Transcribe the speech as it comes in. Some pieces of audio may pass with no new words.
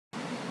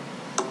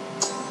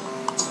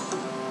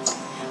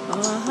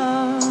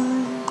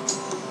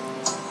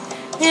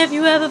If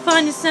you ever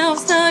find yourself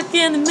stuck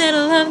in the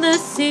middle of the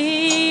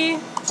sea,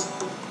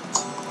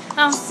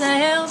 I'll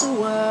sail the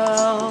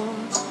world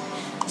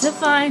to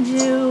find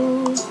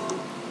you.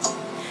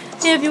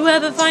 If you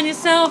ever find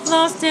yourself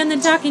lost in the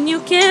dark and you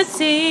can't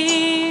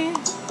see,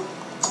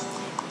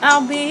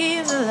 I'll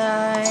be the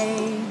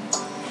light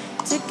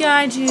to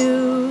guide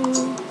you.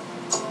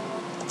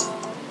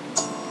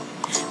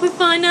 We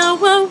find out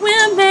what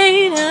we're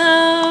made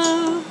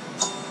of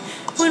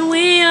when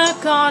we are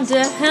called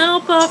to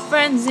help our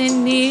friends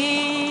in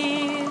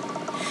need.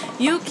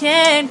 You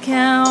can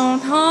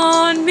count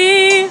on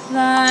me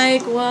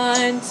like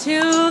 1,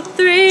 2,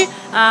 3,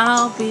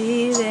 I'll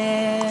be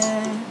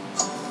there.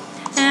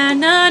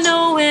 And I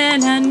know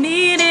when I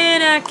need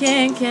it, I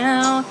can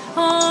count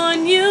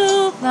on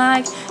you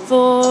like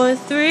 4,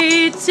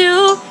 3,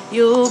 2,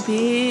 you'll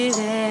be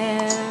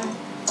there.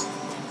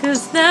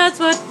 'Cause that's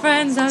what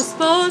friends are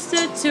supposed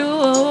to do,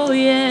 oh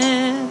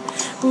yeah.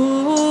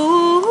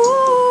 Ooh,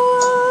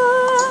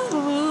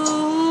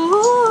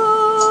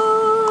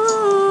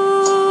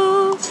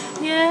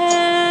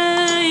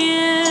 yeah,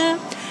 yeah.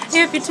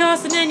 If you're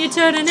tossing and you're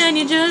turning and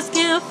you just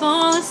can't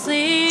fall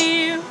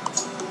asleep,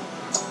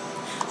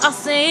 I'll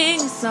sing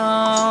a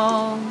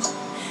song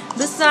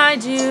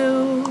beside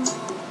you.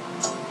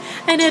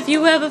 And if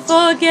you ever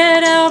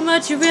forget how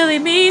much you really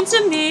mean to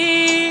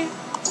me,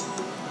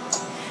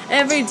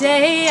 every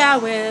day I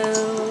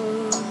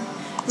will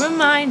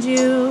remind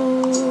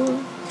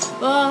you.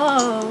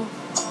 Oh,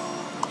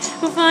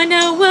 we'll find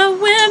out what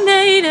we're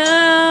made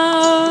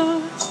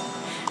of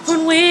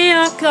when we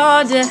are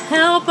called to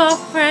help our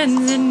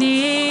friends in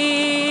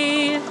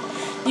need.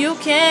 You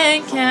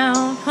can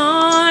count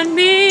on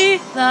me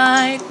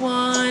like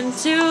 1,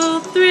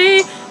 2,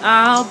 3,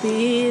 I'll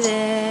be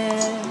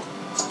there.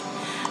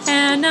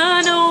 And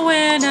I know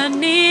when I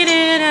need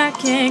it, I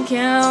can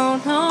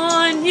count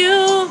on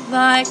you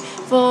like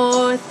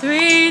 4,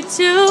 3,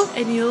 2,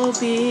 and you'll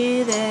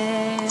be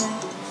there.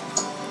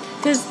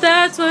 'Cause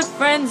that's what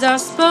friends are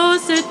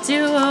supposed to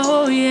do,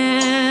 oh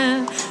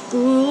yeah.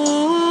 Ooh,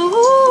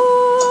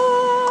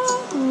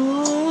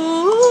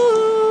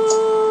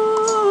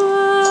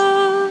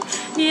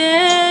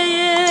 yeah,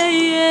 yeah,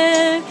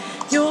 yeah.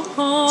 You'll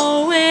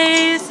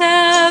always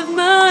have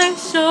my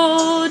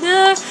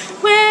shoulder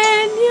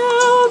when you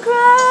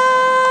cry.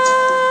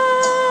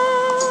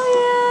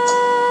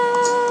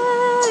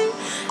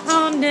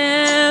 I'll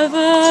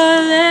never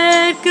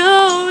let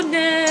go,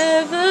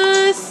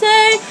 never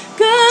say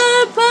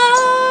goodbye.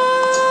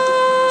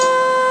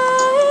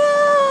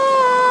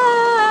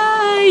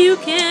 You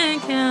can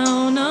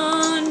count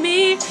on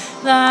me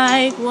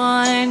like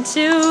 1,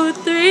 2,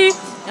 3,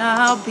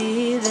 I'll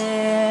be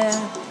there.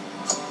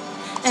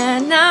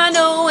 And I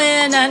know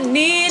when I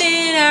need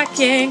it, I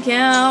can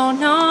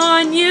count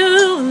on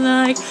you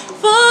like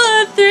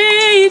 4,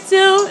 3,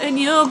 2, and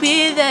you'll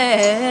be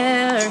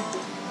there.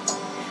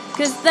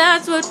 'Cause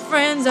that's what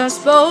friends are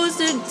supposed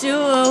to do,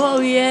 oh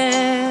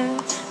yeah.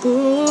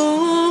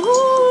 Ooh,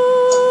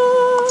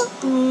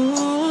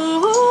 ooh,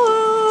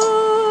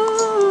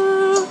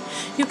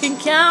 you can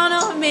count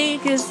on me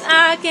 'cause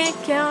I can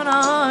count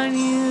on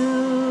you.